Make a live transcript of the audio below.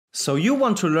So you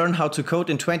want to learn how to code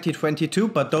in 2022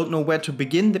 but don't know where to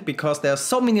begin because there are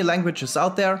so many languages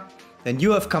out there? Then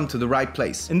you have come to the right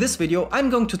place. In this video I'm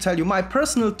going to tell you my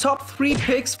personal top 3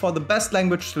 picks for the best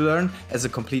language to learn as a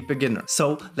complete beginner.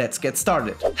 So let's get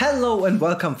started. Hello and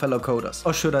welcome fellow coders,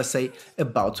 or should I say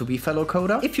about to be fellow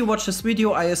coder. If you watch this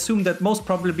video I assume that most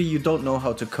probably you don't know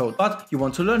how to code, but you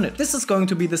want to learn it. This is going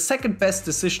to be the second best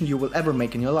decision you will ever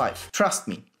make in your life. Trust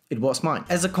me. It was mine.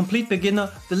 As a complete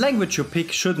beginner, the language you pick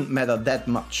shouldn't matter that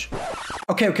much.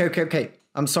 Okay.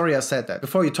 I'm sorry I said that.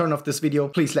 Before you turn off this video,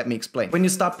 please let me explain. When you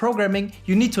start programming,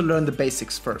 you need to learn the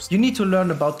basics first. You need to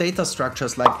learn about data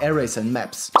structures like arrays and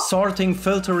maps, sorting,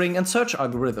 filtering and search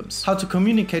algorithms, how to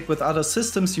communicate with other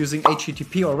systems using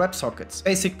HTTP or WebSockets,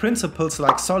 basic principles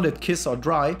like solid, kiss or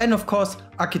dry, and of course,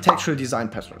 architectural design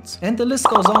patterns. And the list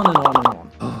goes on and on and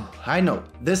on. I know,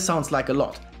 this sounds like a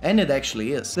lot. And it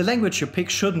actually is. The language you pick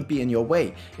shouldn't be in your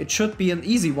way. It should be an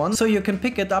easy one, so you can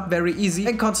pick it up very easy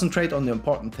and concentrate on the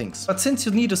important things. But since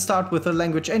you need to start with a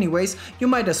language anyways, you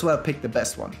might as well pick the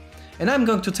best one. And I'm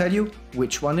going to tell you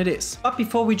which one it is. But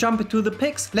before we jump into the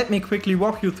picks, let me quickly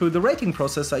walk you through the rating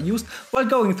process I used while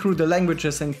going through the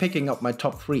languages and picking up my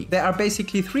top 3. There are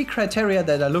basically 3 criteria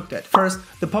that I looked at. First,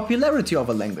 the popularity of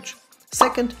a language.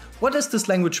 Second, what is this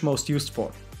language most used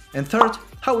for? And third,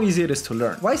 how easy it is to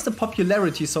learn. Why is the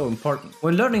popularity so important?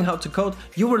 When learning how to code,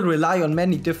 you will rely on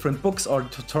many different books or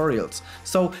tutorials.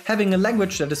 So having a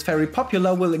language that is very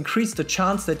popular will increase the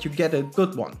chance that you get a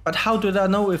good one. But how do I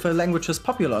know if a language is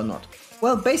popular or not?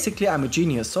 Well, basically I'm a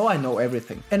genius, so I know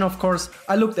everything. And of course,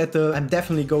 I looked at the, I'm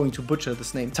definitely going to butcher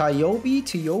this name,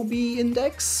 TIOBE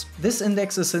index. This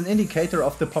index is an indicator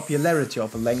of the popularity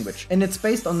of a language. And it's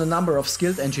based on the number of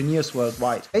skilled engineers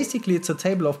worldwide. Basically, it's a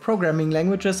table of programming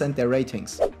languages and their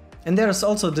ratings. And there is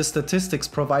also the statistics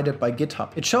provided by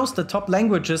GitHub. It shows the top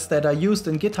languages that are used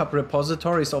in GitHub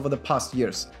repositories over the past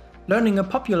years. Learning a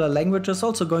popular language is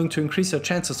also going to increase your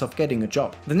chances of getting a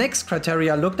job. The next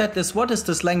criteria I looked at is what is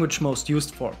this language most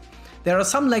used for? There are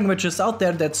some languages out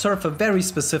there that serve a very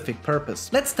specific purpose.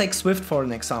 Let's take Swift for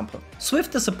an example.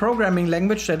 Swift is a programming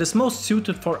language that is most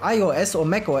suited for iOS or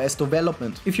macOS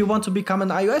development. If you want to become an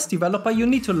iOS developer, you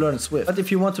need to learn Swift. But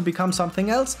if you want to become something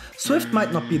else, Swift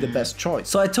might not be the best choice.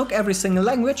 So I took every single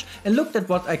language and looked at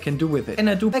what I can do with it. And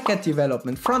I do backend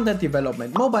development, frontend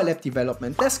development, mobile app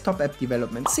development, desktop app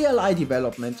development, CLI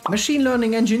development, machine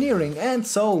learning engineering, and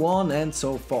so on and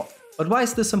so forth. But why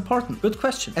is this important? Good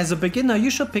question. As a beginner,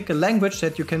 you should pick a language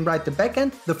that you can write the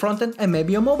backend, the frontend, and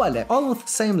maybe a mobile app, all with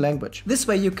the same language. This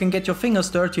way you can get your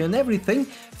fingers dirty on everything,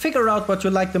 figure out what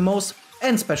you like the most,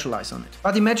 and specialize on it.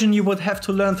 But imagine you would have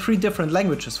to learn 3 different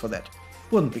languages for that.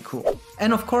 Wouldn't be cool.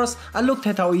 And of course, I looked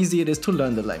at how easy it is to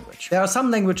learn the language. There are some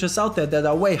languages out there that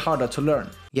are way harder to learn.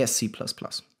 Yes, C++.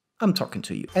 I'm talking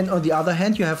to you. And on the other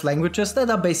hand, you have languages that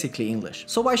are basically English.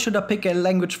 So why should I pick a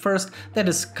language first that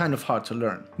is kind of hard to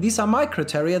learn? These are my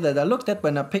criteria that I looked at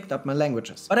when I picked up my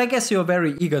languages. But I guess you're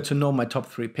very eager to know my top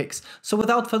 3 picks. So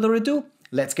without further ado,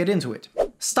 let's get into it.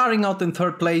 Starting out in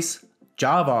third place,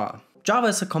 Java. Java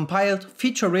is a compiled,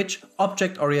 feature-rich,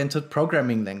 object-oriented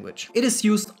programming language. It is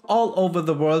used all over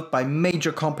the world by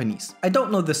major companies. I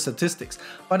don't know the statistics,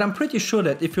 but I'm pretty sure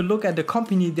that if you look at a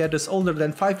company that is older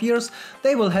than 5 years,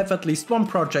 they will have at least one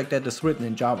project that is written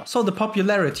in Java. So the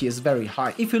popularity is very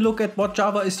high. If you look at what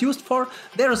Java is used for,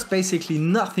 there is basically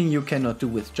nothing you cannot do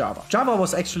with Java. Java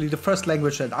was actually the first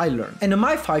language that I learned. And in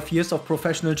my 5 years of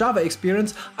professional Java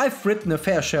experience, I've written a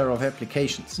fair share of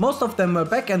applications. Most of them were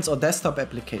backends or desktop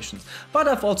applications. But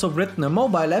I've also written a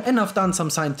mobile app and I've done some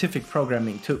scientific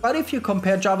programming too. But if you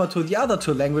compare Java to the other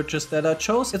 2 languages that I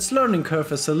chose, its learning curve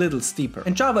is a little steeper.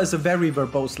 And Java is a very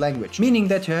verbose language, meaning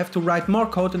that you have to write more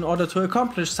code in order to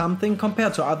accomplish something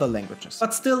compared to other languages.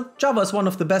 But still, Java is one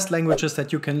of the best languages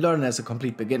that you can learn as a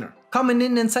complete beginner. Coming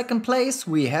in second place,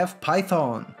 we have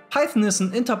Python. Python is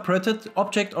an interpreted,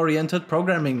 object-oriented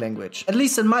programming language. At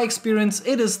least in my experience,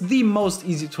 it is the most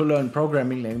easy to learn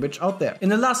programming language out there. In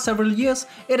the last several years,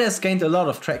 it has gained a lot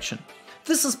of traction.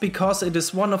 This is because it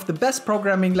is one of the best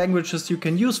programming languages you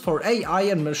can use for AI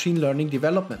and machine learning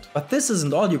development. But this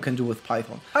isn't all you can do with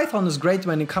Python. Python is great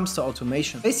when it comes to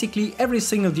automation. Basically, every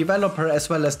single developer as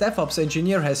well as DevOps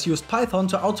engineer has used Python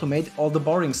to automate all the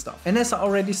boring stuff. And as I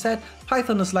already said,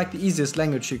 Python is like the easiest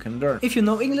language you can learn. If you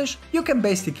know English, you can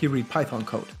basically read Python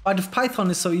code. But if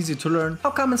Python is so easy to learn, how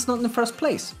come it's not in the first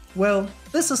place? Well,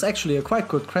 This is actually a quite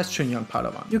good question, young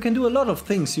Padawan. You can do a lot of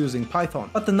things using Python,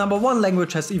 but the #1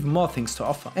 language has even more things to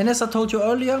offer. And as I told you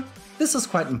earlier, this is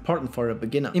quite important for a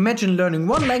beginner. Imagine learning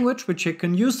one language which you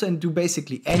can use and do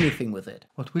basically anything with it.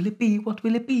 What will it be? What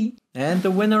will it be? And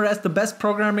the winner as the best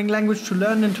programming language to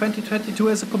learn in 2022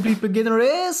 as a complete beginner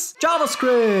is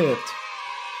JavaScript!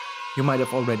 You might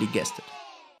have already guessed it.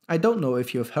 I don't know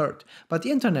if you've heard, but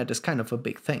the internet is kind of a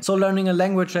big thing. So learning a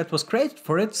language that was created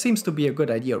for it seems to be a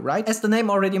good idea, right? As the name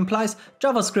already implies,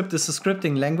 JavaScript is a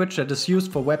scripting language that is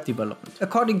used for web development.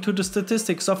 According to the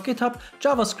statistics of GitHub,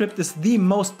 JavaScript is the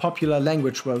most popular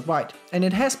language worldwide, and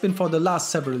it has been for the last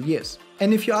several years.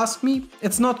 And if you ask me,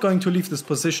 it's not going to leave this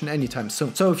position anytime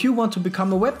soon. So if you want to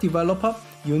become a web developer,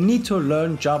 you need to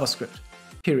learn JavaScript.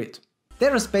 Period.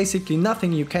 There is basically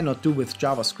nothing you cannot do with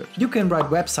JavaScript. You can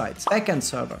write websites, backend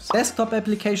servers, desktop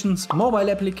applications, mobile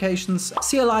applications,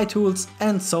 CLI tools,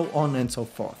 and so on and so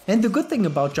forth. And the good thing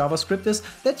about JavaScript is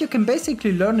that you can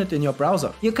basically learn it in your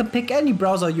browser. You can pick any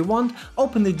browser you want,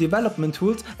 open the development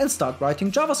tools, and start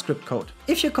writing JavaScript code.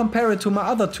 If you compare it to my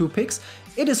other two picks,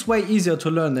 it is way easier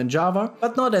to learn than Java,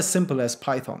 but not as simple as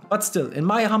Python. But still, in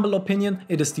my humble opinion,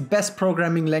 it is the best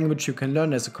programming language you can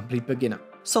learn as a complete beginner.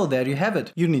 So there you have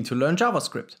it, you need to learn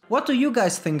JavaScript. What do you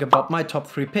guys think about my top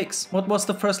 3 picks? What was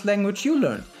the first language you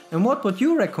learned? And what would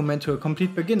you recommend to a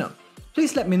complete beginner?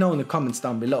 Please let me know in the comments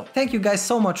down below. Thank you guys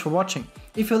so much for watching.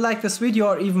 If you liked this video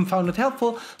or even found it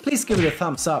helpful, please give it a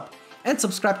thumbs up. And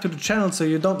subscribe to the channel so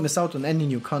you don't miss out on any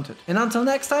new content. And until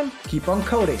next time, keep on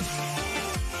coding!